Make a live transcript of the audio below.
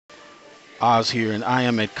Oz here, and I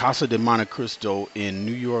am at Casa de Montecristo in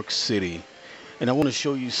New York City. And I want to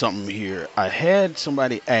show you something here. I had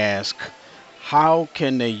somebody ask, how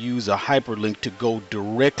can they use a hyperlink to go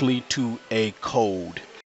directly to a code?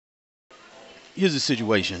 Here's the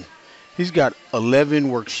situation. He's got 11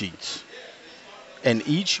 worksheets, and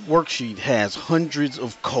each worksheet has hundreds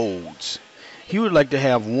of codes. He would like to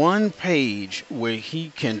have one page where he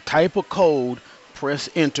can type a code, press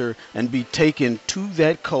enter, and be taken to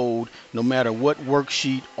that code no matter what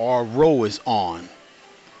worksheet or row is on.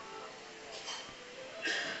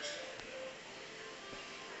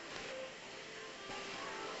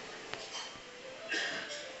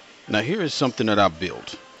 Now here is something that I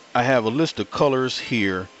built. I have a list of colors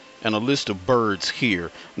here and a list of birds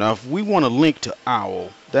here. Now if we want to link to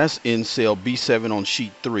owl, that's in cell B7 on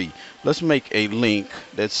sheet 3. Let's make a link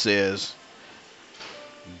that says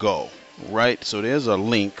go. Right, so there's a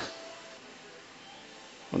link.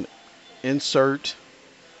 Insert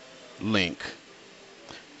link,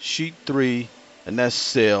 sheet 3, and that's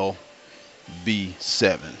cell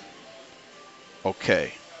B7.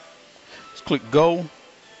 Okay, let's click go.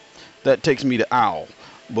 That takes me to owl.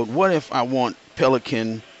 But what if I want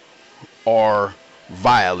pelican or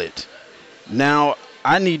violet? Now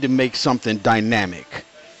I need to make something dynamic.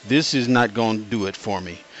 This is not going to do it for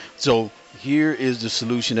me. So here is the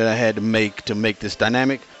solution that I had to make this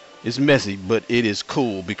dynamic. It's messy, but it is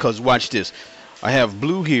cool because watch this. I have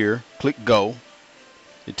blue here. Click go.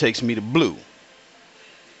 It takes me to blue.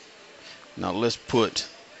 Now let's put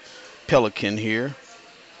pelican here.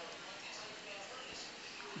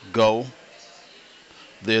 Go.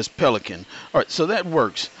 There's pelican. All right, so that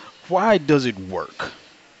works. Why does it work?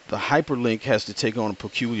 The hyperlink has to take on a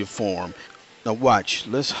peculiar form. Now watch.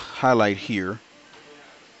 Let's highlight here.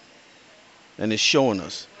 And it's showing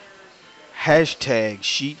us hashtag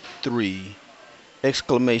sheet 3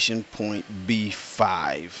 exclamation point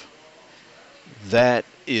B5. That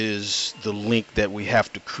is the link that we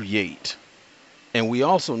have to create. And we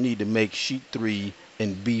also need to make sheet 3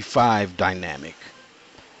 and B5 dynamic.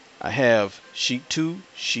 I have sheet 2,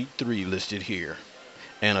 sheet 3 listed here,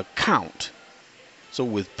 and a count. So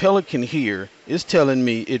with pelican here, it's telling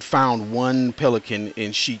me it found one pelican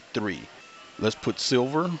in sheet 3. Let's put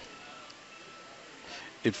silver.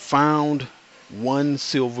 It found one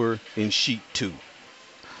silver in sheet 2.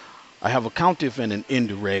 I have a COUNTIF and an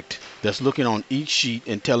INDIRECT that's looking on each sheet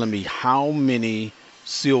and telling me how many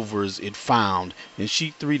silvers it found. In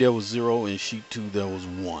sheet 3 there was 0, in sheet 2 there was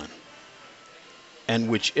 1. And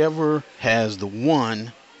whichever has the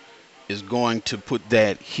 1 is going to put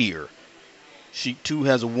that here. Sheet 2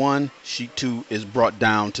 has a 1, sheet 2 is brought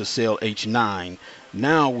down to cell H9.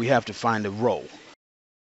 Now we have to find a row.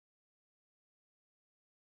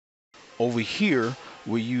 Over here,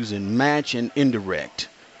 we're using match and indirect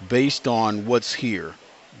based on what's here.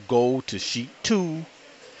 Go to sheet 2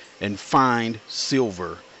 and find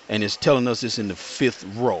silver, and it's telling us it's in the 5th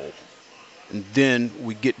row. And then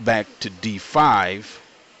we get back to D5,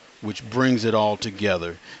 which brings it all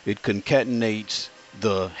together. It concatenates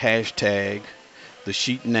the hashtag, the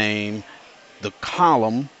sheet name, the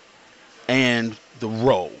column, and the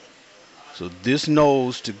row. So this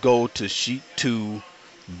knows to go to sheet 2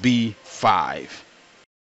 B5.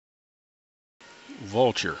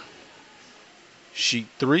 Vulture. Sheet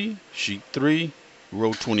 3,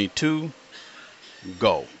 row 22,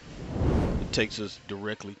 go. It takes us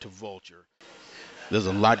directly to Vulture. There's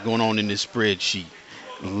a lot going on in this spreadsheet.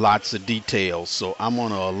 Lots of details. So I'm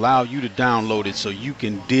going to allow you to download it so you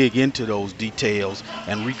can dig into those details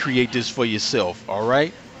and recreate this for yourself. All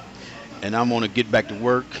right? And I'm going to get back to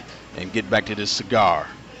work and get back to this cigar.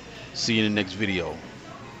 See you in the next video.